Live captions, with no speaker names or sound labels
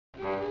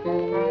One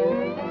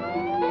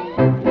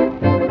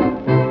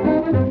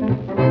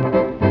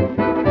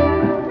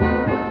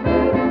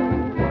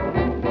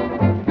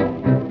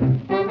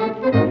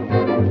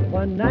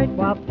night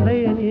while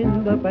playing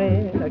in the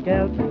band, a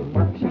gal came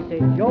up, she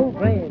said, "You're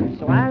grand."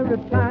 So I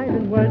replied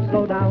in words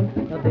slow down,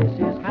 "Now this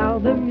is how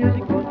the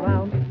music goes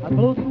round. I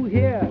blow through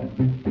here,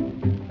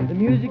 the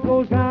music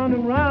goes round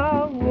and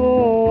round,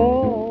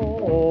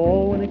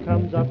 oh, when it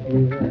comes up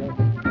here.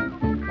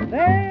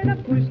 Then I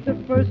pushed the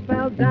first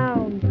valve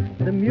down,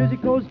 the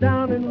music goes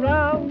down and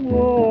round,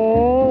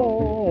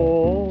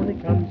 oh, when it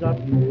comes up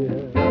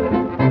here."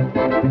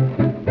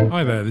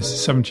 Hi there, this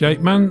is 78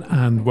 Man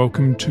and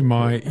welcome to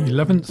my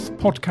 11th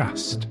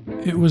podcast.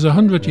 It was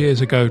 100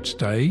 years ago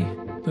today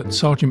that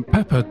Sergeant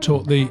Pepper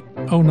taught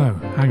oh no,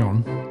 hang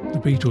on, the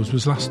Beatles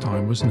was last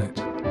time, wasn't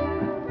it?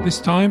 This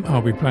time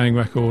I'll be playing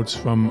records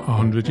from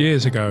 100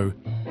 years ago,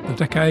 the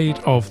decade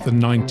of the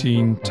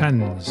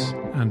 1910s.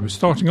 And we're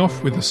starting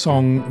off with a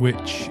song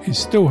which is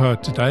still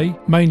heard today,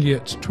 mainly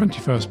at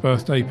 21st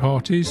birthday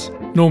parties.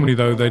 Normally,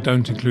 though, they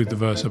don't include the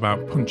verse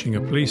about punching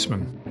a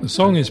policeman. The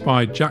song is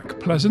by Jack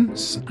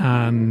Pleasance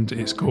and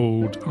it's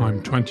called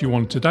I'm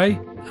 21 Today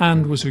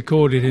and was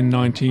recorded in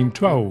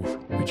 1912,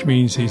 which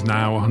means he's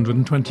now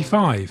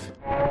 125.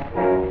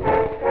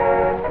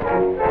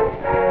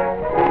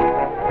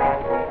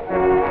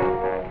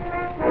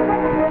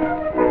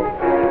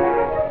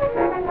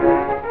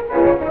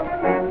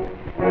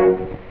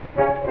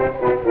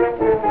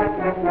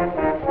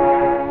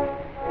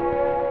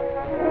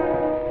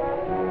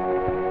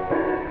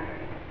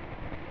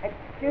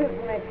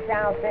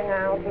 Shouting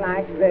out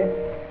like this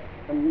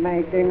and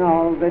making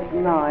all this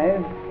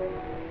noise.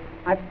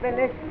 I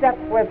finished up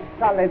with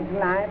college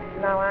life,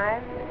 now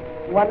I'm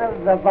one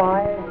of the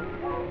boys.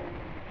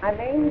 I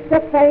mean to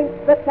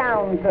paint the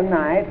town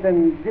tonight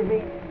and give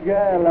each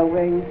girl a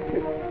wink.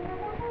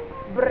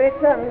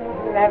 Britons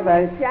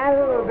never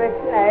shall be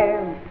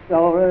slaves,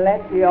 so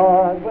let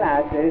your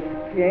glasses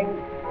chink.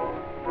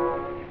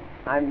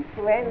 I'm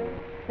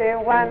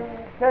 21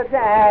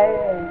 today,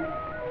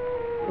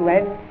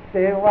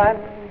 21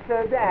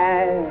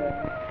 today.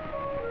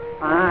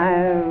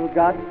 I've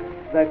got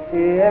the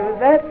key of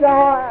the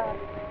door,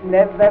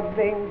 never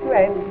been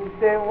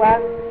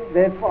 21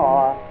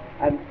 before.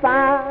 And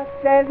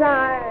fast as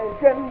I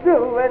can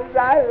do as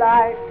I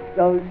like,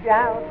 so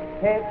shout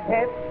hip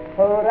hip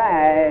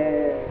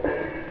hooray.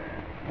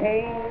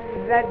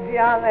 He's a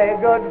jolly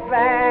good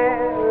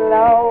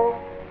fellow,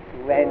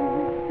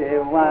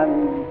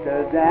 21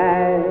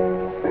 today.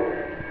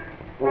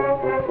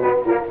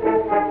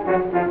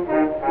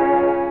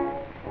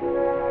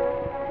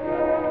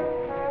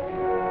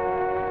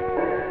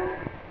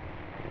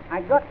 I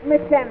got my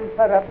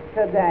temper up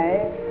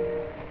today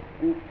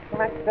and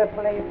smacked the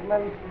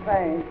policeman's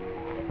face.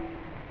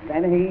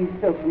 Then he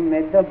took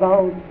me to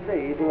Bow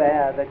Street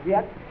where the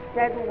judge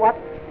said, "What's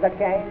the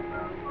case?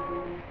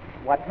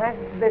 What has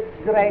this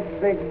great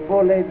big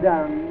bully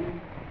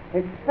done?"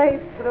 His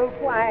face grew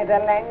quite a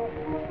length.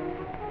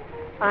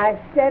 I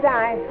said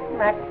I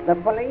smacked the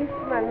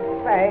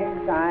policeman's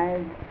face.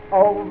 I've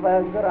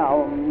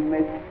overgrown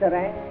my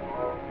strength.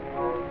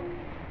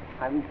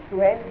 I'm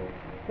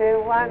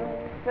 21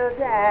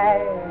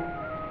 today,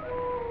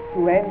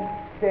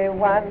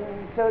 21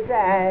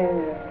 today.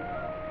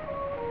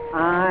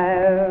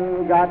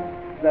 I've got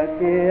the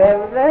key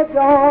of the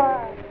door,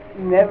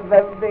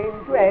 never been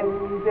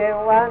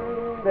 21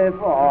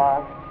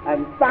 before.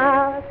 And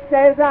fast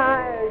as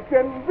I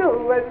can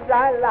do as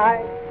I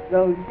like,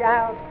 so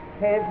shout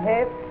hip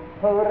hip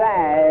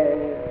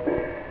hooray.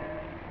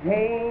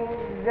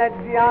 He's a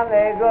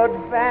jolly good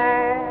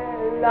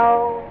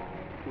fellow,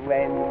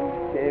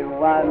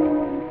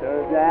 21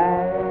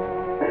 today.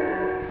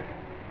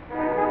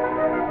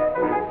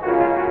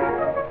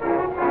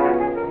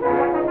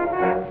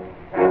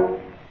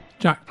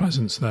 Jack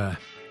Pleasance there.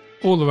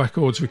 All the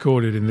records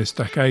recorded in this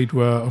decade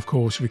were, of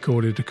course,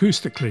 recorded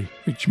acoustically,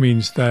 which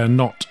means they're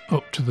not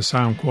up to the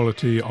sound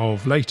quality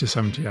of later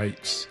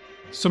 78s.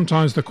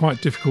 Sometimes they're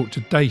quite difficult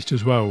to date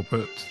as well,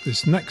 but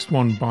this next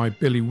one by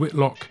Billy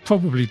Whitlock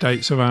probably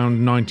dates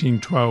around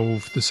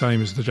 1912, the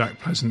same as the Jack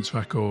Pleasance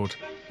record.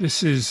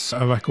 This is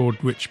a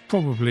record which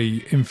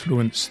probably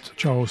influenced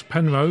Charles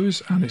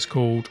Penrose, and it's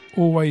called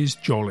Always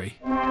Jolly.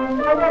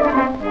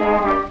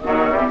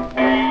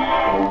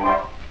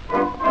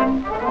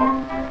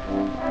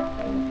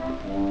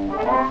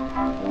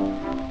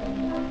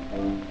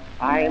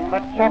 I'm a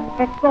chap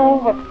that's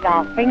always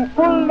laughing,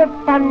 full of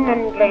fun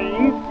and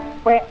glee.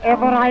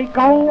 Wherever I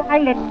go, I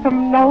let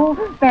them know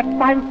that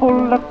I'm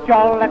full of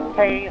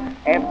jollity.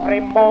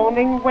 Every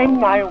morning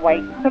when I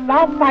wake to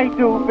laugh, I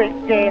do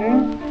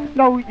begin.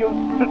 No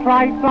use to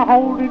try to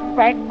hold it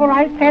back, for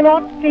I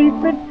cannot keep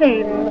it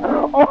in.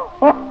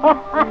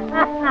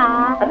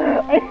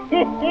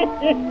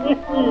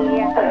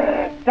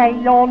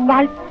 Day or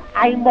night,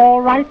 I'm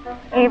all right,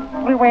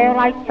 everywhere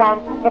I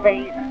chance to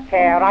be.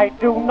 Care I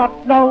do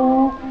not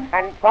know,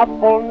 and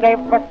trouble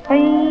never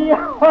see.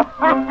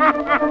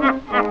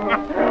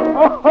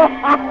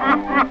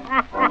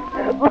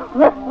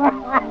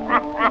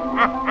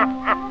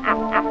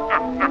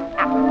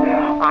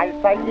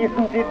 say,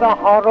 isn't it a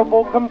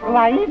horrible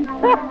complaint?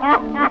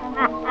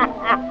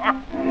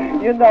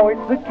 You know,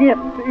 it's a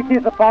gift, it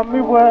is upon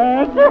my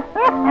word.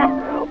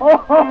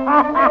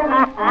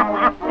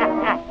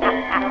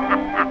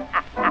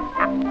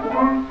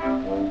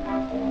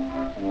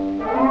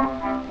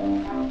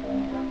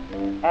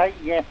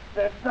 Yes,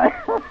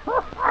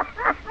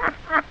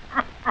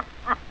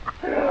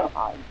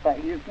 I say,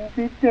 isn't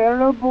it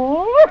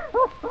terrible?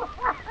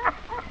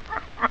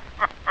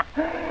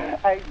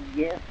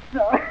 Yes,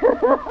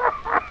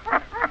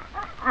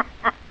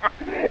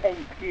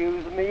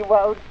 excuse me,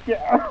 won't you?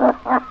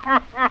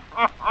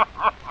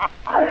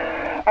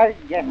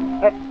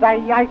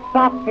 Yesterday I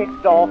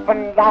started off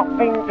and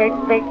laughing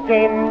did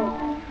begin.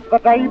 The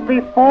day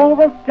before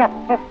was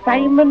just the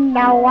same and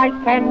now I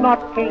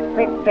cannot keep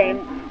it in.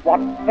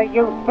 What's the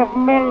use of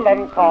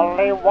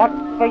melancholy?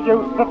 What's the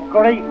use of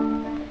grief?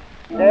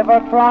 Never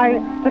try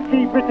to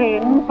keep it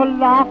in, for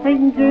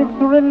laughing gives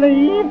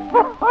relief.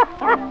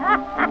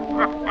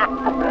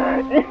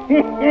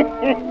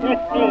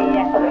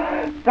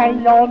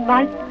 Day or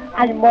night,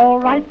 I'm all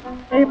right,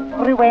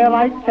 everywhere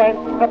I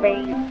chance to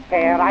be.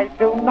 Care I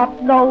do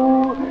not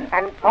know,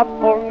 and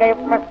trouble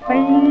never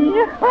see.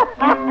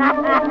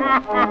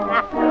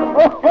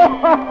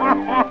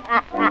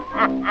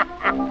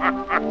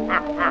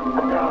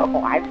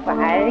 Oh, I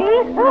say,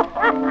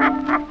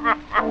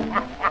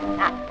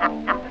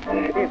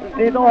 isn't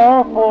it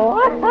awful?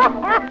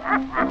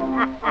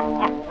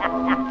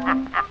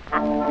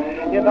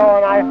 You know,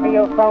 and I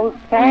feel so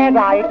sad,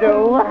 I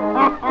do.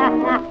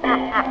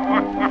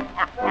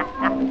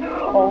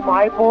 Oh,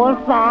 my poor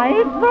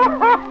sides.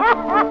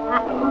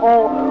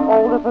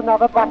 Oh, there's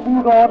another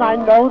button gone, I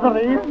know there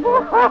is.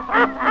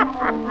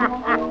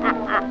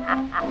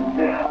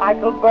 I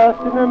shall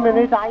burst in a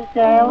minute, I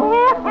shall.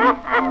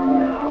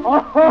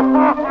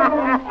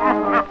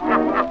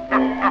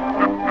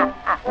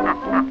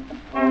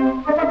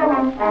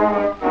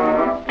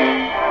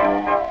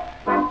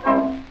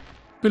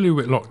 Billy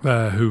Whitlock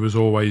there, who was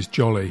always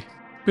jolly.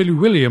 Billy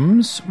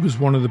Williams was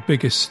one of the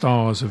biggest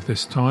stars of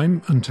this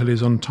time until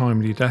his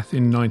untimely death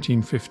in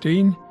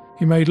 1915.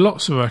 He made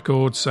lots of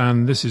records,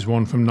 and this is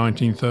one from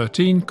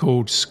 1913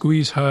 called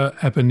Squeeze Her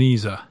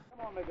Ebenezer.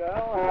 Come on, my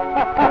girl.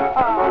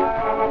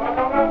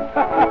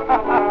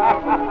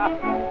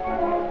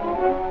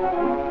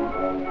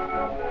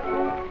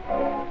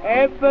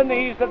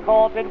 Ebenezer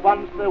courted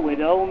once the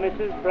widow,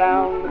 Mrs.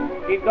 Brown.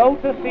 He'd go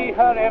to see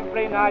her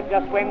every night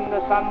just when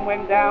the sun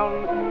went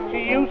down. She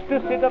used to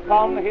sit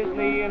upon his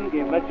knee and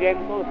give a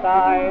gentle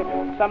sigh.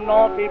 Some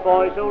naughty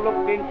boys who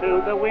looked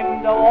into the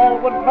window all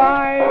would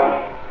cry,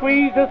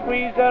 Squeezer,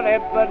 squeezer,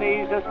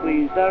 Ebenezer,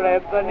 squeezer,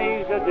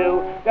 Ebenezer,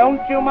 do.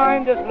 Don't you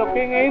mind us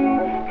looking in?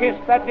 Kiss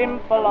that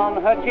dimple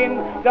on her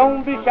chin.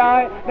 Don't be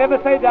shy, never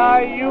say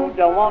die, you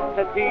don't want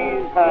to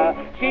tease her.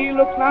 She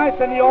looks nice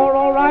and you're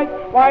all right,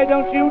 why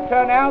don't you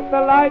turn out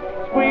the light?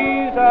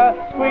 Squeeze her,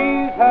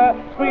 squeeze her,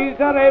 squeeze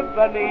her,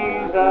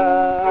 Ebenezer.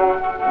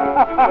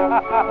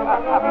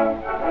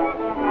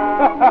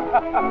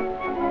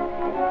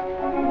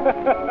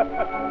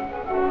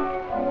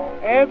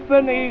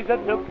 Ebenezer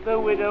took the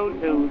widow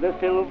to the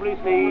silvery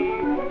sea.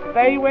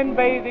 They went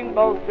bathing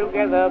both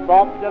together,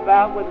 bobbed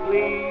about with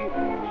glee.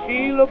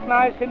 She looked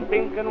nice in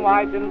pink and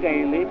white and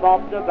gaily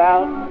bobbed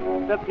about.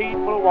 The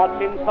people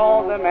watching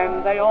saw them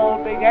and they all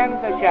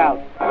began to shout,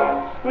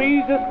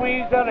 Squeezer,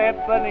 squeezer,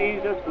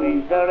 Ebenezer,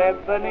 squeezer,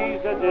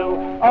 Ebenezer, do.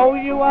 Oh,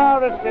 you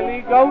are a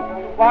silly goat,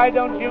 why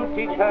don't you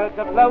teach her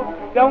to float?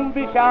 Don't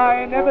be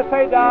shy, never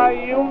say die,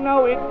 you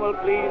know it will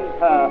please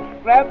her.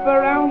 Grab her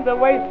round the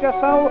waist just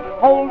so,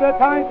 hold her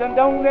tight and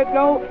don't let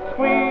go.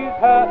 Squeeze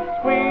her,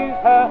 squeeze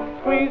her,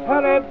 squeeze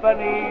her,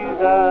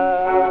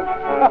 Ebenezer.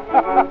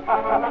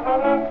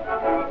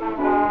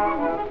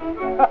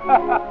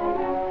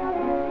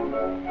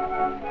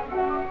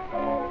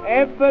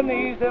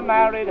 Ebenezer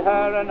married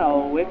her, and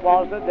oh, it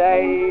was a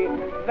day.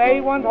 They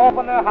went off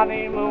on a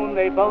honeymoon,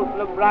 they both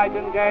looked bright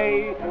and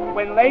gay.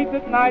 When late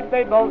at night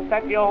they both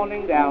sat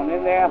yawning down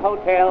in their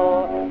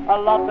hotel, a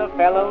lot of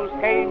fellows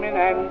came in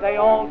and they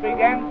all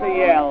began to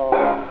yell,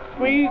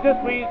 Squeezer,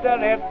 squeezer,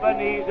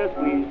 Ebenezer,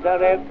 squeezer,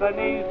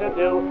 Ebenezer,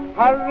 do.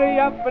 Hurry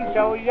up and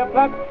show your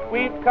pluck,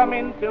 we've come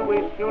in to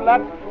wish you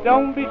luck.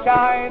 Don't be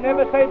shy,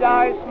 never say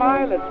die,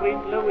 smile at sweet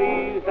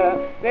Louisa.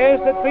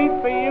 There's a treat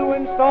for you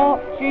in store,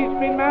 she's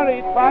been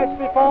married twice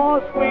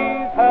before.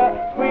 Squeeze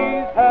her,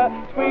 squeeze her,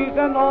 squeeze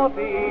her,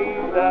 naughty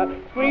Easer,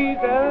 squeeze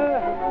her.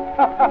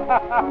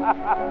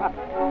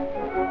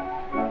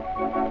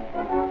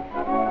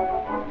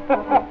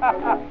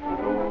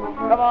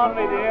 Come on,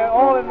 my dear,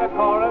 all in the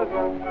chorus.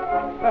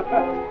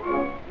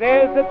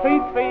 There's a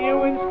treat for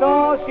you in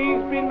store,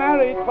 she's been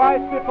married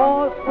twice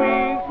before.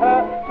 Squeeze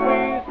her,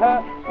 squeeze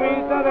her,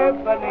 squeeze her,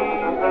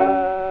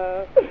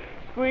 Ebenezer.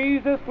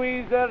 Squeeze her,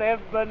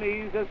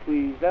 Ebenezer,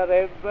 squeeze her,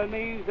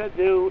 Ebenezer,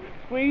 do.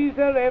 Squeeze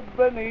her,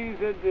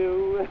 Ebenezer,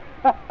 do.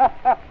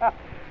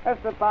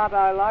 That's the part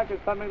I like.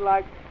 It's something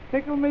like,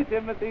 tickle me,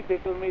 Timothy,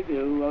 tickle me,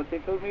 do. Oh,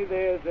 tickle me,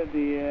 there's a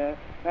dear.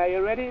 Now,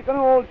 you ready? You're going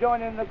to all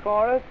join in the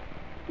chorus.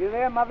 You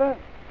there, Mother?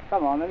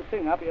 Come on and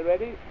sing up. You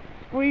ready?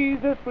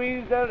 Squeezer,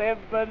 squeezer,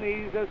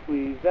 Ebenezer,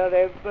 squeezer,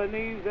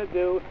 Ebenezer,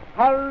 do.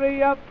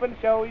 Hurry up and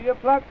show your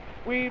pluck.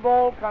 We've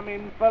all come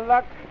in for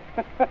luck.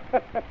 It's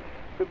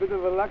a bit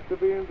of a luck to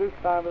be in this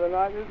time of the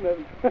night, isn't it?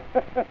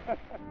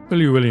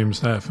 Billy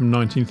Williams there from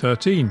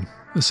 1913.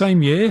 The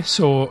same year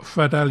saw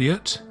Fred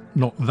Elliott,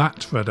 not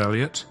that Fred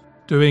Elliott,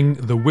 doing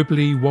the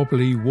Wibbly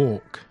Wobbly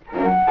Walk.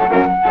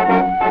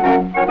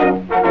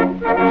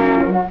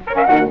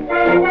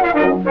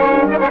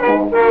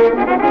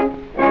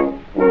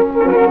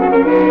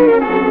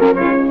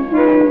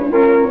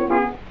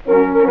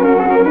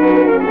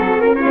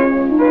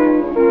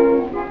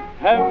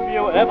 Have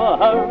you ever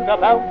heard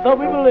about the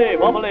Wibbly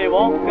Wobbly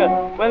Walk?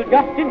 Well,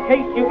 just in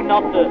case you've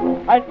not,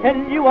 I'll tell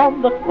you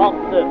on the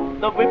spot.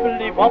 The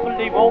Wibbly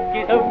Wobbly Walk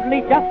is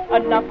only just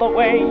another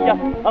way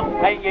of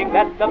saying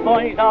that the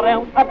boys are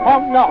out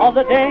upon a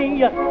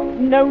holiday.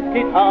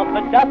 Notice half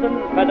a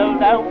dozen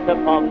fellows out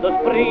upon the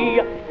spree.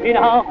 In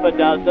half a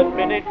dozen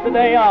minutes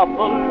they are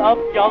full of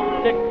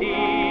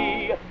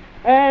jollity.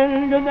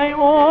 And they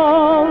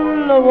all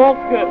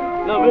walk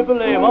the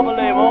Wibbly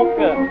Wobbly Walk.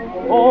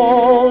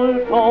 All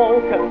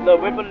talk the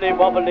Wibbly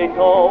Wobbly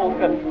talk.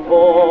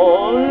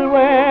 All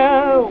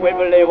wear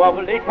Wibbly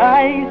Wobbly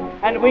ties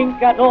and wink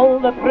at all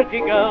the pretty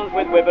girls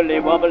with Wibbly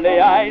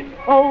Wobbly eyes.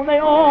 Oh, they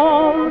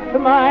all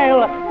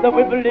smile the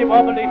Wibbly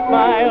Wobbly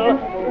smile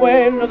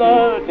when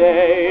the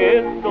day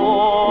is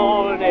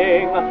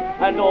dawning.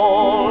 And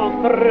all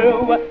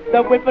through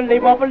the Wibbly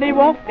Wobbly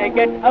Walk they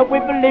get a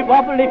Wibbly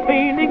Wobbly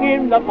feeling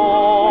in the morning.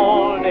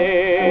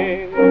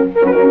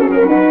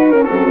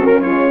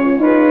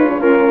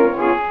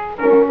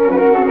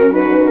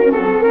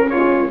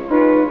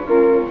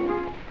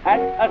 At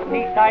a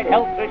seaside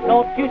health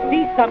resort you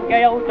see some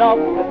gay old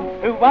dogs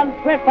who once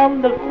were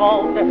fond of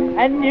sport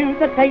and knew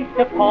the taste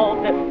of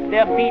port.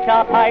 Their feet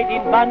are tied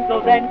in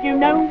bundles and you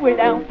know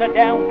without a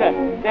doubt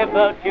their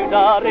virtues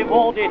are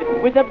rewarded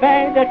with a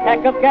bad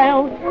attack of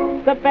gout.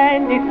 The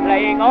band is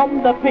playing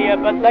on the pier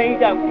but they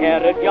don't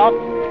care a jot.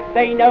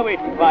 They know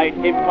it's quite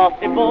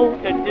impossible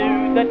to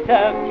do the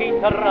turkey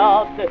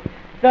trot.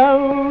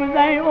 So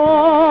they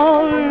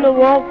all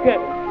walk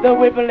the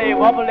Wibbly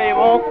Wobbly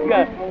Walk.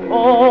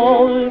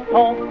 All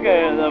talk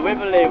the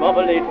Wibbly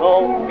Wobbly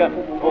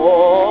talk.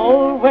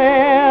 All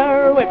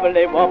wear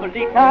Wibbly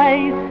Wobbly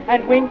ties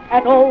and wink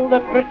at all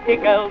the pretty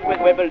girls with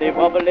Wibbly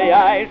Wobbly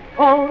eyes.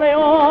 Oh, they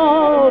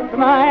all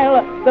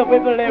smile the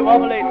Wibbly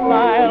Wobbly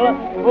smile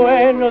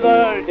when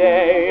the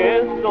day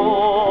is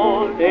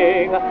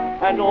dawning.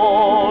 And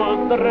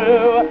all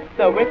through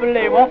the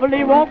Wibbly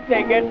Wobbly Walk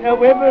they get a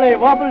Wibbly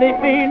Wobbly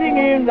feeling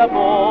in the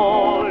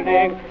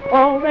morning.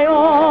 Oh, they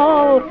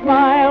all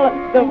smile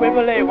the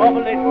Wibbly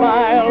Wobbly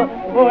smile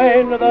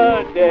when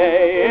the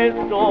day is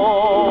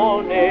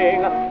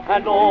dawning.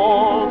 And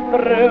all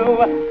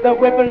through the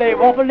Wibbly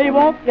Wobbly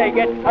Walk they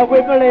get a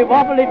Wibbly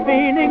Wobbly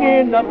feeling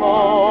in the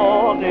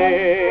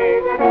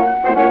morning.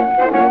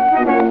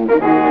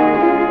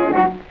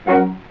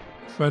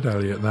 Fred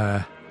Elliott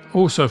there.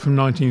 Also from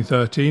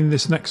 1913,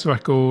 this next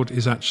record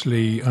is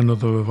actually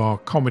another of our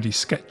comedy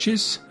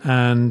sketches,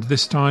 and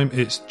this time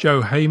it's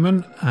Joe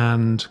Hayman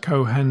and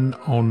Cohen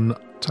on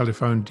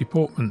telephone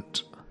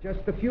deportment.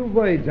 Just a few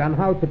words on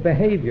how to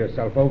behave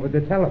yourself over the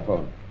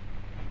telephone.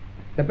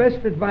 The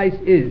best advice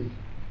is,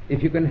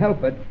 if you can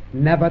help it,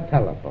 never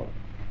telephone.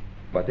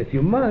 But if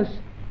you must,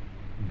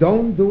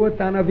 don't do it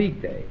on a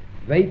weekday.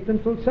 Wait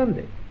until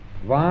Sunday.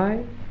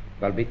 Why?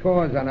 Well,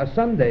 because on a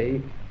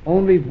Sunday,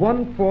 only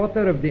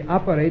 1/4 of the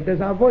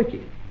operators are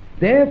working.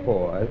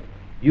 Therefore,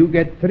 you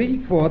get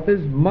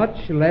 3/4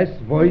 much less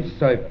voice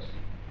service.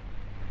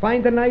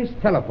 Find a nice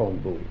telephone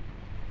booth.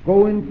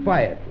 Go in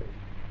quietly.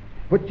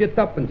 Put your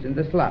tuppence in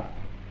the slot.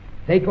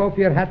 Take off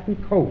your hat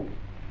and coat.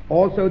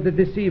 Also the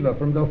deceiver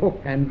from the hook,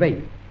 and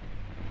wait.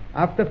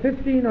 After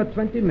 15 or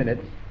 20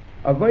 minutes,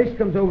 a voice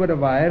comes over the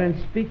wire and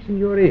speaks in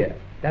your ear.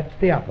 That's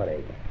the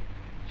operator.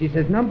 She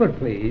says, "Number,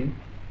 please."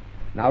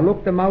 Now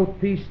look the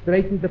mouthpiece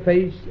straight in the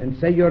face and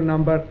say your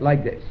number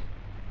like this.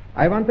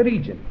 "I want the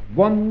region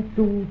 1,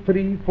 2,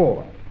 3,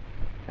 4.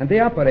 And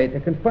the operator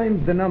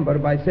confirms the number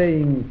by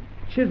saying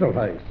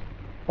Chiselhurst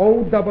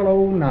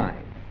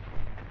 0009.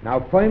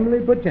 Now firmly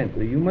but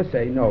gently you must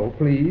say, "No,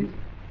 please.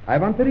 I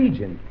want the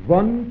region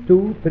 1,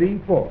 2, 3,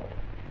 4.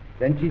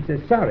 Then she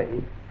says,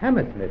 "Sorry,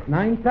 Hammersmith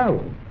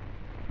 9000.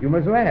 You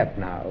must laugh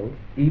now,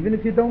 even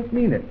if you don't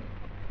mean it,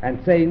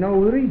 and say, "No,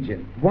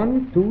 region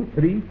 1, 2,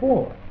 3,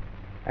 4.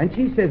 And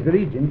she says,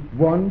 "Region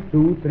 1,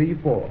 2, 3,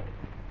 4.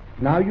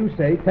 Now you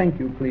say, "Thank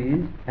you,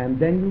 please," and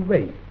then you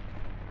wait.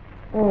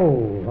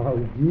 Oh, how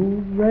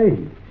you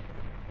wait.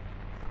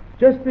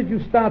 Just as you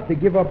start to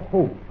give up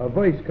hope, a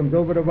voice comes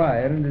over the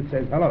wire and it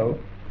says, "Hello."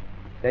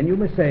 Then you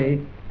must say,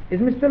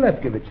 "Is Mr.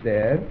 Lefkovich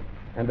there?"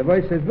 And the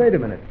voice says, "Wait a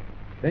minute."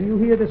 Then you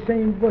hear the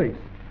same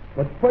voice,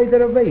 but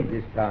further away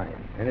this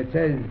time. And it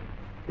says,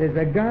 "There's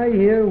a guy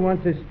here who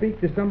wants to speak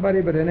to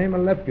somebody by the name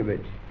of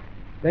Lefkovich."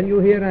 Then you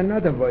hear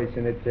another voice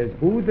and it says,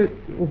 Who's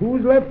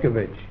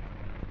Lefkovich?"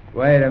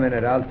 "Wait a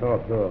minute, I'll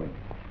talk to him."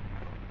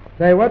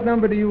 "Say, what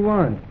number do you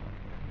want?"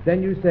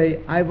 Then you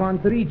say, I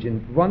want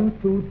Regent 1,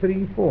 2,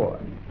 3, 4.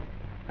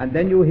 And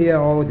then you hear,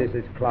 oh, this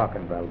is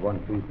Clerkenwell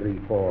 1, 2, 3,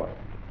 4.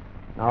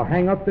 Now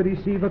hang up the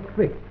receiver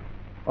quick.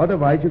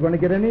 Otherwise you're going to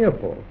get an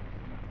earful.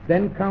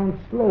 Then count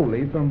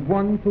slowly from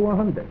 1 to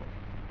 100.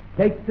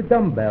 Take the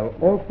dumbbell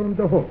off from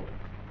the hook.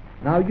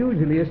 Now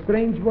usually a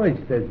strange voice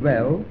says,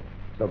 well,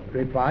 so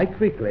reply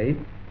quickly.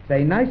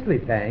 Say nicely,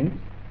 thanks.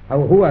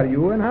 Who are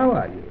you and how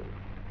are you?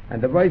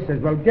 And the voice says,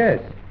 well,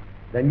 guess.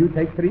 Then you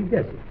take 3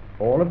 guesses,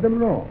 all of them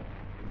wrong.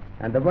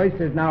 And the voice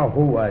says, now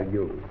who are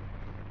you?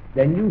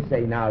 Then you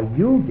say, now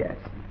you guess.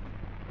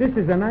 This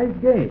is a nice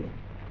game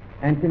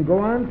and can go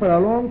on for a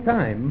long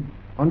time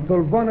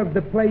until one of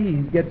the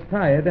players gets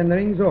tired and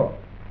rings off.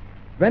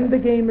 When the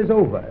game is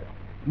over,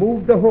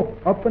 move the hook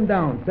up and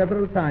down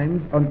several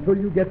times until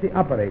you get the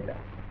operator.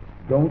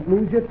 Don't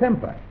lose your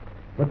temper.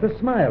 Put a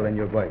smile in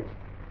your voice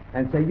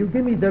and say, you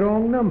give me the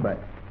wrong number.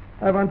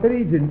 I want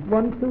Regent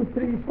 1, 2,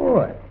 3,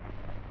 4.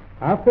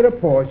 After a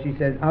pause, she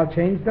says, I'll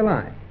change the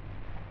line.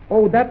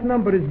 Oh, that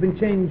number has been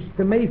changed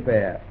to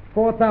Mayfair,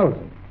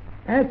 4,000.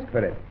 Ask for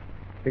it,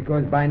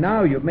 because by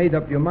now you've made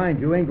up your mind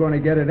you ain't going to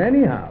get it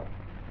anyhow.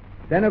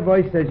 Then a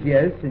voice says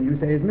yes, and you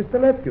say, is Mr.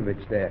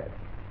 Lefkovich there?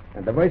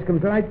 And the voice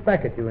comes right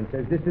back at you and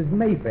says, this is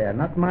Mayfair,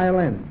 not Mile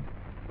End.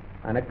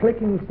 And a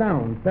clicking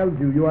sound tells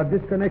you are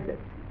disconnected.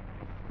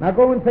 Now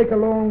go and take a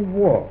long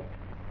walk.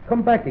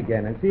 Come back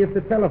again and see if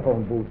the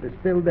telephone booth is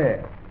still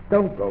there.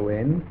 Don't go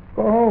in.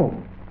 Go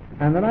home.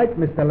 And write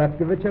Mr.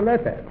 Lefkovich a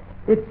letter.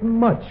 It's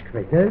much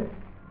quicker.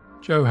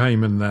 Joe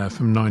Hayman there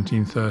from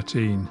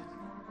 1913.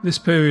 This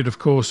period, of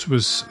course,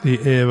 was the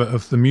era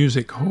of the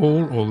music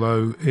hall,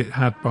 although it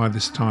had by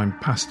this time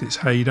passed its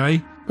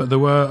heyday. But there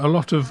were a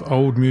lot of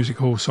old music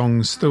hall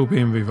songs still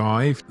being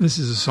revived. This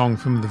is a song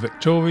from the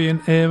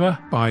Victorian era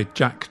by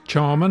Jack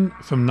Charman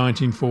from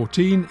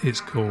 1914.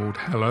 It's called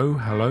Hello,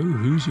 Hello,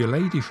 Who's Your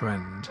Lady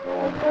Friend?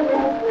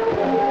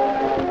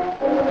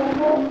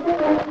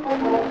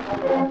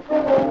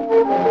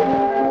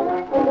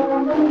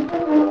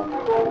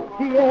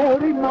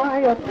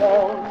 Jeremiah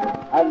Jones,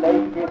 a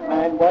ladies'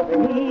 man was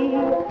he.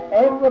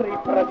 Every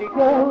pretty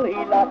girl he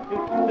loved to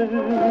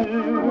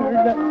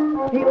spoon,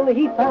 till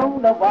he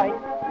found a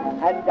wife,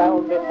 and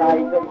down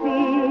beside the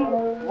sea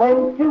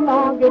went to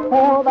Margate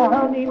for the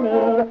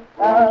honeymoon.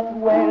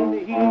 And when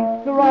he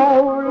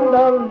strolled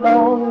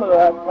along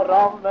the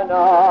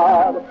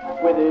promenade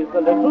with his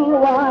little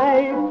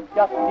wife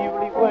just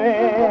newly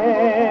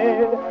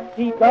wed,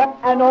 he got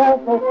an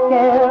awful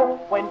scare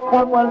when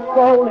someone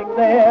strolling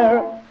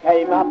there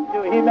came up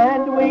to him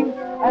and winked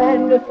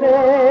and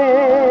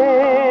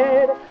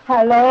said,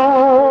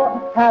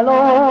 hello,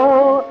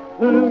 hello,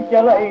 who's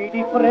your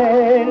lady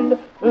friend?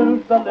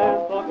 Who's the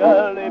little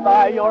girlie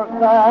by your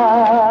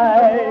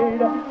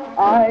side?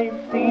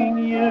 I've seen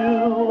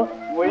you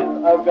with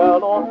a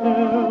girl or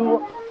two.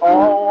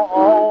 Oh,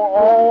 oh,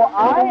 oh,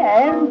 I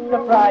am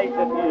surprised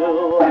at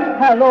you.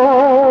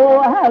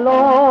 Hello,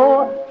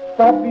 hello,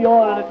 stop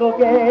your little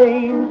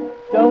games.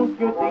 Don't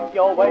you think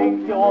your ways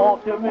you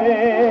ought to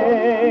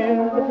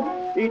mend?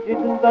 It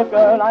isn't the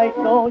girl I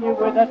saw you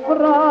with at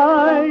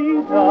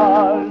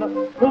Brighton.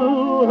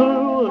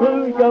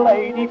 Who's your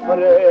lady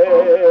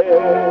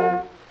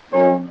friend?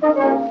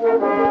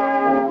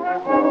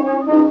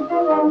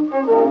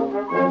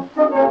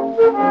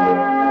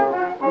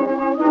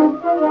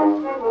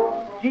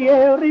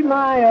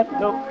 Jeremiah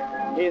took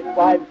his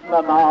wife's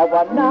mama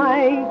one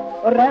night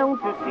round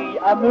to see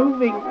a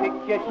moving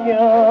picture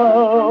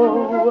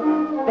show.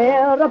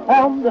 There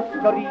upon the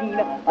screen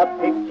a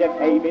picture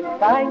came in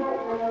sight.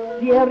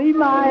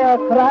 Jeremiah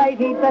cried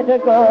he'd better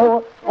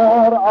go,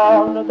 for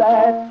on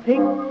that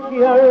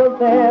picture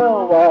there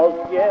was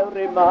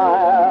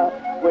Jeremiah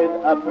with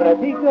a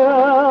pretty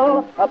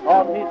girl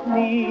upon his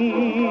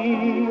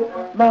knee.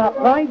 Ma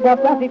cried,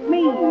 what does it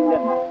mean?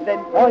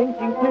 Then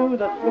pointing to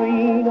the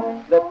screen,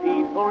 the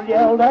people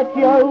yelled at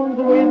Jones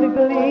with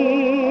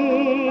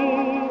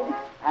glee.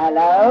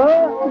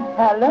 Hello,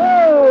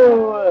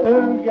 hello,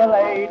 who's your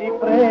lady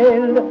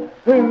friend?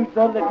 Who's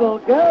the little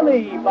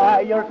girlie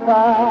by your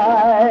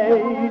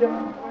side?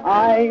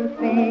 I've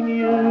seen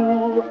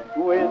you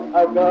with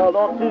a girl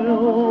or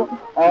two.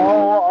 Oh,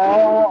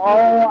 oh,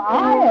 oh,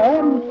 I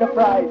am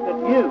surprised at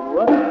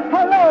you.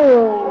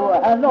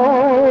 Hello,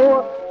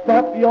 hello,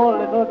 stop your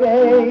little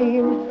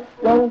games.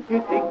 Don't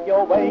you think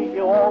your way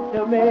you ought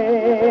to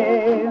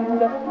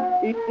mend?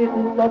 It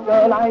isn't the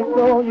girl I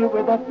saw you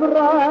with at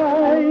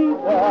Brighton.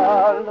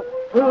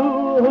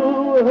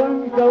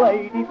 Who's your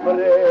lady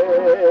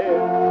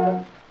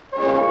friend?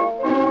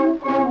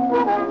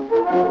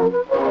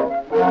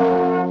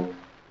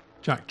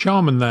 Jack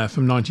Charman there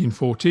from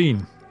 1914.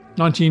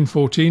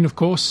 1914, of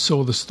course,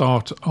 saw the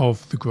start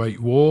of the Great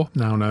War,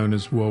 now known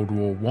as World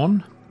War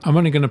I. I'm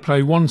only going to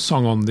play one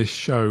song on this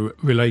show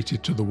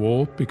related to the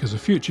war, because a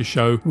future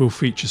show will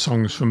feature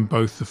songs from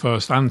both the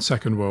First and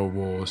Second World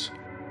Wars.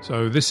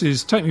 So this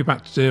is Take Me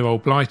Back to Dear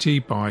Old Blighty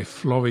by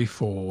Florrie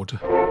Ford.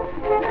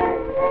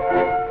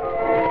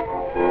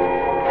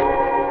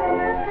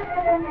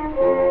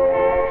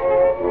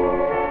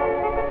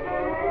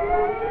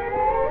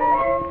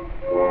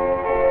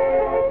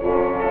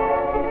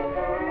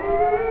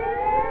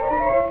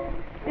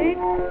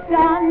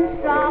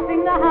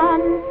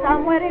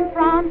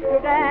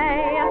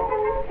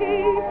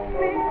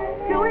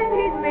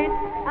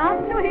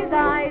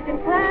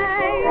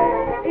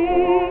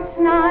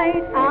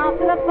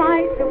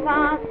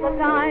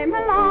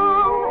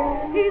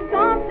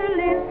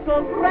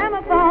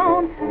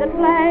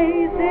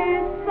 plays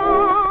his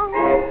song.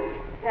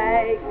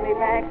 Take me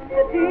back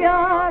to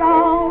dear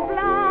old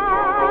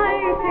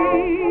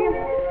Blighty.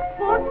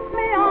 Put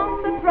me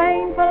on the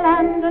train for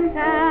London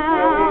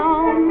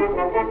town.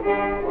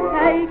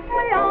 Take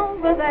me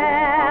over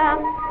there,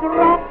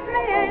 drop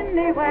me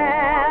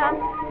anywhere.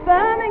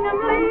 Birmingham,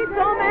 Leeds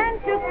or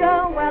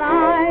Manchester, well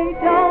I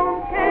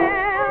don't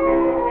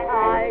care.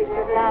 I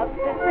should love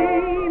to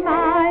see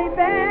my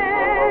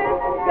best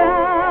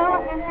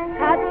girl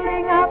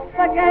cuddling up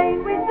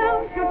again we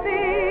soon should be.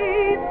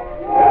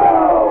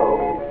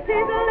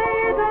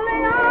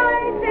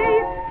 Diddly-diddly-I-dee,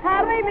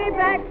 hurry me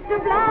back to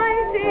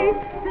Blighty.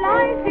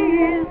 Blighty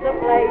is the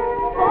place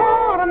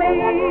for me.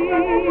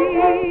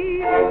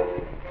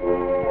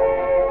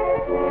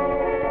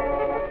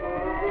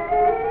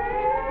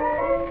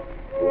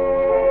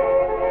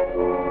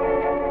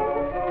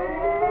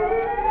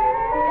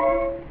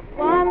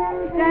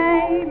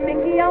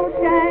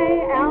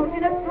 O'Shea out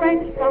in a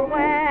trench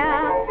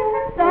somewhere,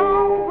 so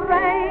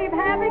brave,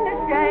 having a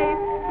shave,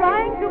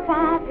 trying to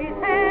part his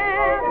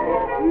hair.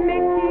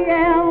 Mickey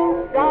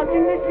L,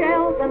 dodging the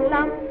shells and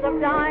lumps of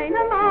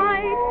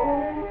dynamite.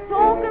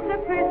 Talk of the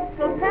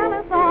Crystal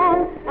Palace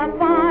on a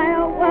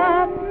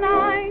fireworks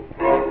night.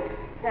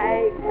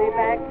 Take me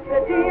back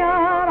to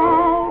dear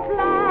old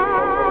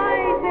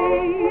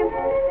Blighty.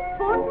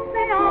 Put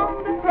me on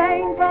the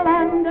train for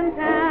London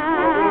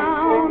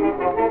town.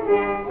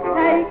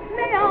 Take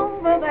me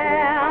over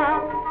there,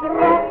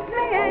 drop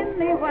me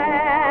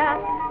anywhere.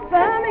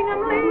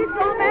 Birmingham, Leeds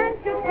or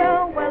Manchester,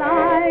 well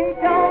I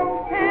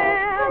don't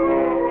care.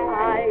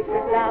 I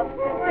should love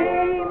to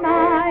see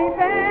my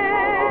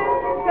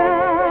best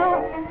girl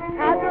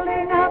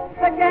cuddling up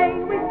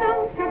again we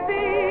soon should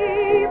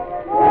be.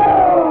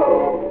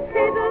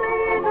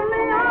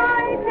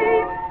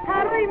 Diddly-diddly-I-dee,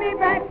 hurry me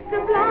back to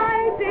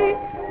Blighty.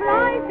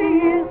 Blighty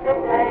is the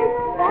place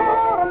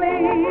for me.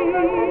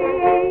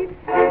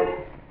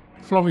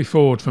 Florrie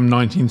Ford from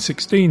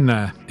 1916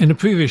 there. In a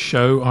previous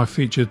show I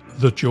featured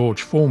the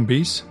George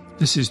Formbys.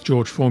 This is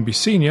George Formby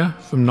Sr.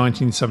 from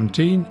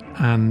 1917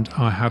 and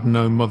I Had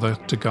No Mother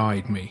to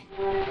Guide Me.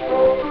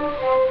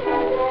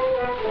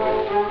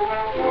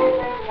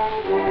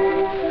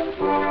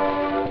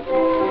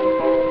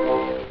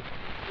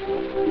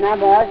 Now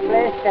boys,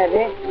 play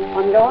steady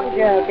and don't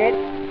jerk it,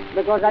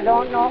 because I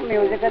don't know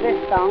music of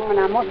this song and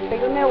I must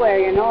feel my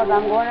way, you know, as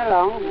I'm going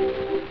along.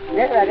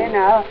 Get ready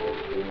now.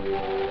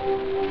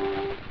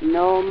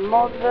 No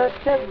mother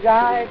to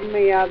guide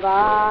me have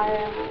I,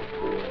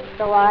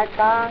 so I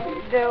can't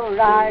do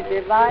right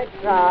if I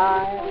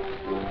try.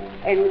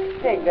 In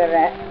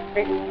cigarette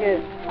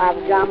pictures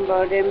I've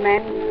gambled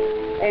immense.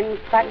 In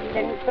fact,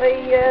 in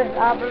 3 years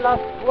I've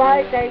lost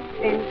quite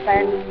 18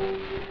 pence.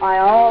 I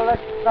always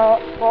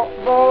thought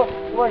football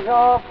was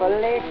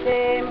awfully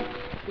tame,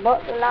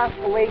 but last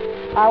week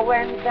I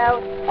went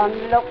out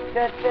and looked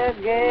at the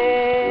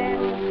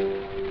game.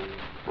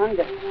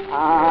 And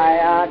I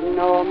had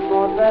no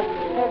mother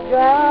to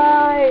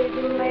guide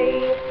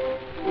me,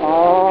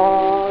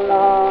 all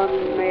on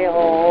my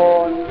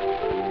own.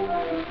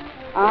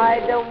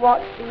 I'd have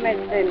watched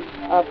missing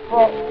a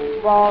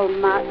football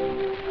match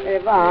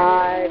if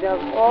I'd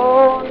have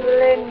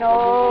only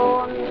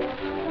known.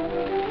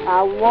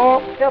 I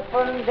walked up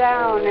and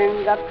down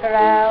in the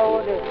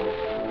crowd,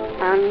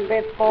 and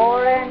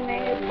before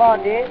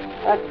anybody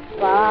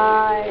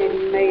espied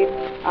me,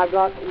 I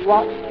got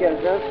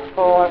watches, of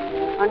course,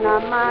 and I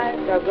might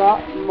have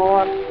got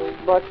more,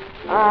 but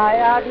I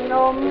had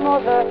no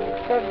mother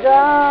to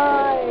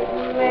guide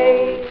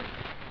me.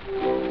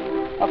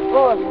 Of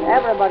course,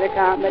 everybody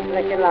can't be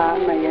tricky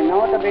like me, you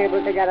know, to be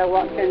able to get a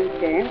watch and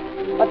chain,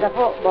 but the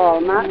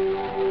football match,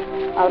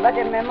 I'll bet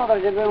if my mother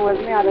had been with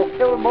me, I'd have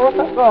stood both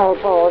at goal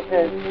posts.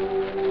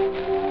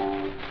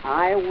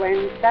 I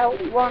went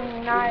out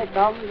one night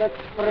on the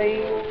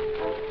spree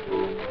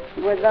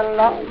with a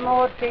lot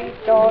more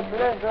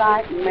teetotalers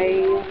like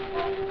me.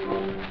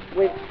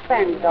 We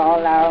spent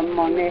all our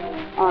money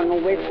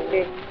on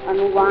whiskey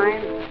and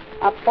wine.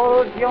 I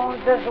pulled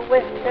Jones's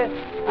whiskers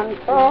and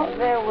thought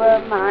they were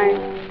mine.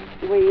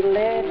 We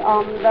laid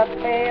on the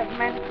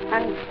pavement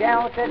and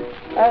shouted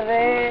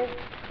hooray.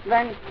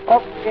 Then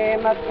up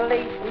came a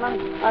policeman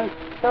and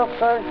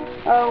took us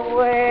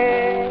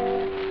away.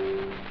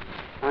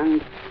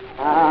 And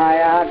I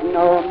had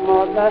no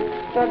mother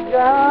to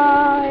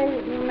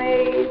guide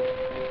me,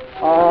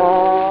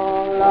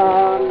 all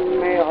on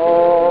my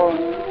own.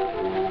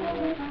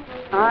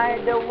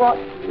 I'd have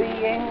watched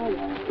being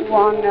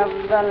one of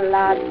the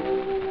lads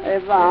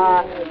if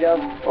I'd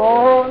have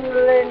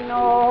only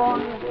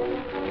known.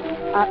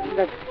 At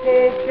the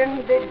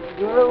station they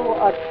drew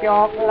a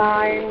chalk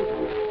line,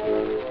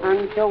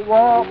 and to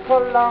walk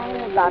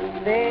along that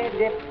they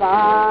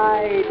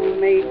defied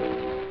me.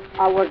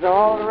 I was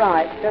all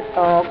right to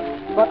talk,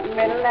 but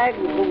my legs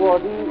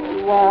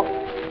wouldn't walk,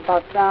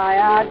 'cause I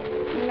had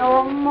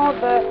no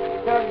mother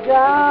to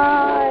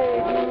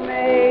guide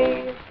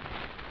me.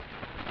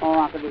 Oh,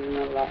 I could do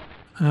another lot.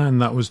 And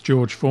that was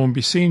George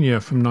Formby Sr.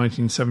 from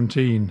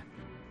 1917.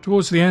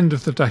 Towards the end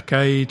of the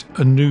decade,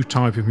 a new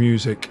type of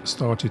music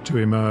started to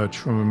emerge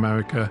from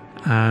America,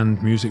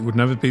 and music would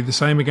never be the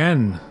same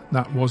again.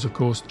 That was, of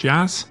course,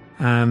 jazz,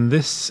 and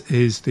this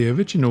is the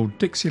original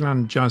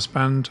Dixieland Jazz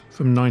Band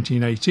from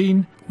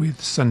 1918 with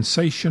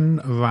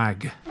Sensation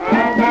Rag.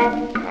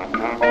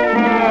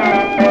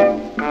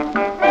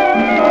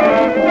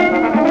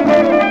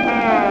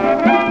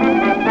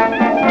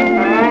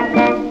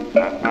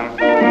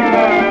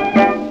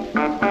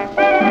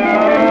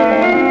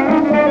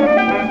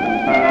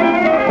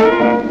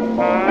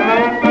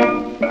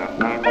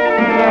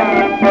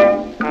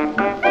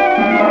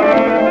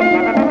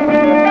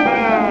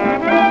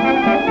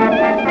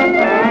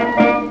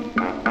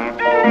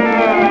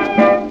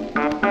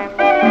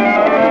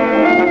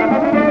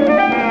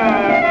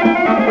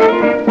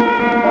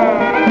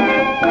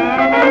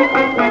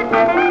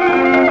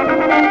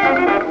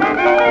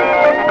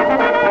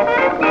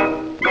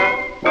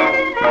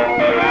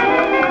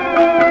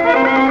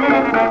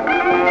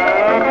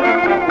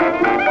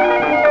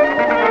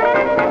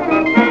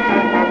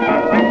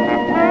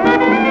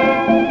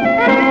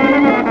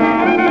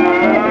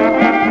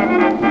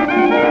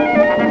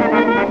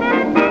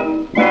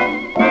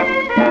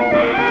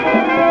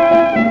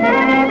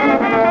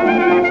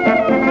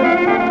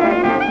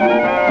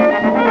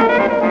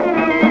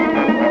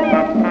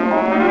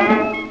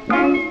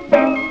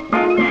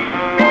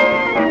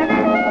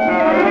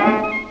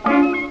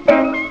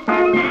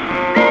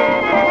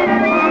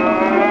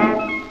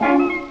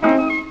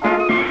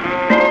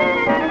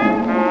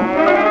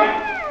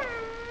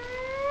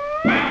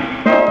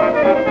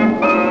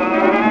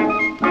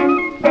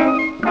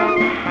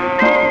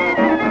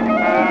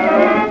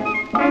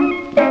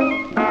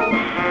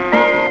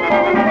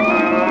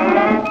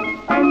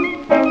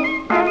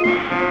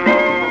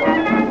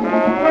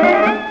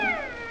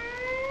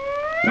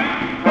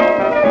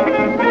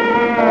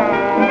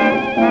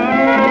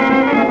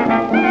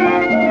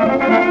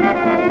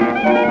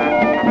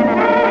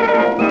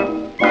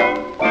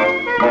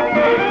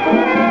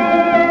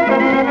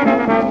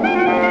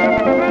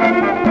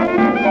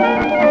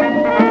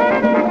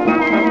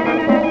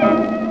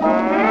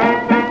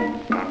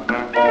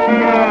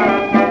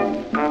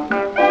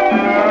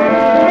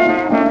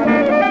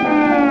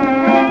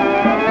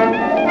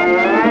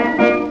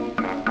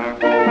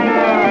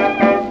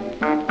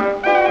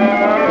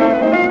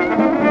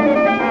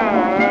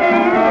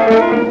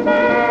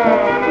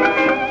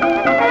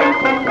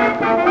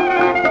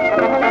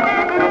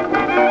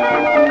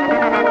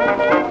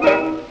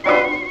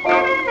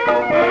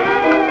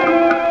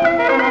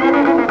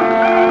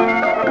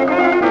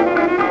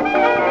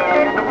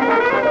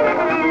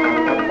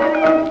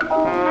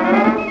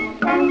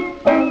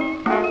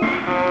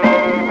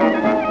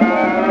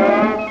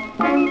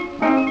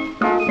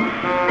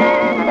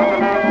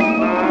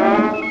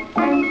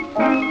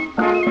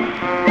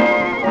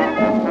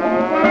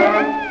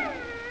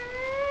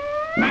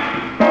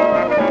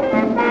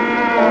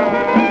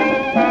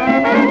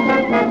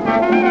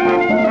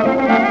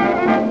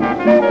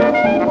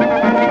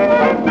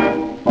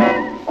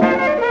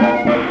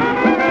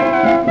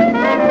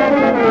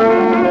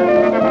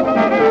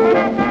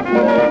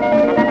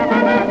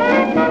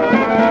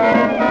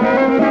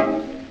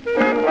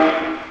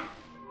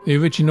 The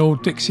original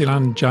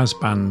Dixieland Jazz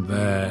Band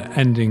there,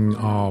 ending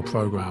our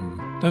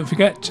programme. Don't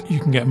forget,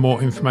 you can get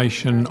more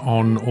information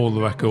on all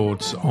the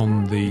records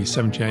on the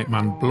 78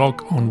 Man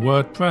blog on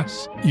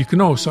WordPress. You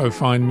can also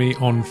find me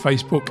on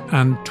Facebook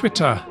and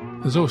Twitter.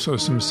 There's also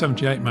some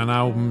 78 Man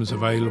albums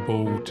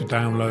available to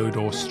download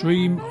or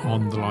stream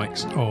on the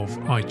likes of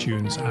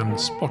iTunes and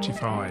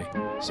Spotify.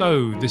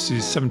 So this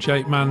is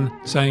 78 Man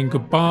saying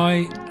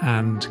goodbye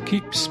and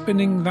keep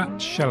spinning that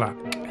shellac.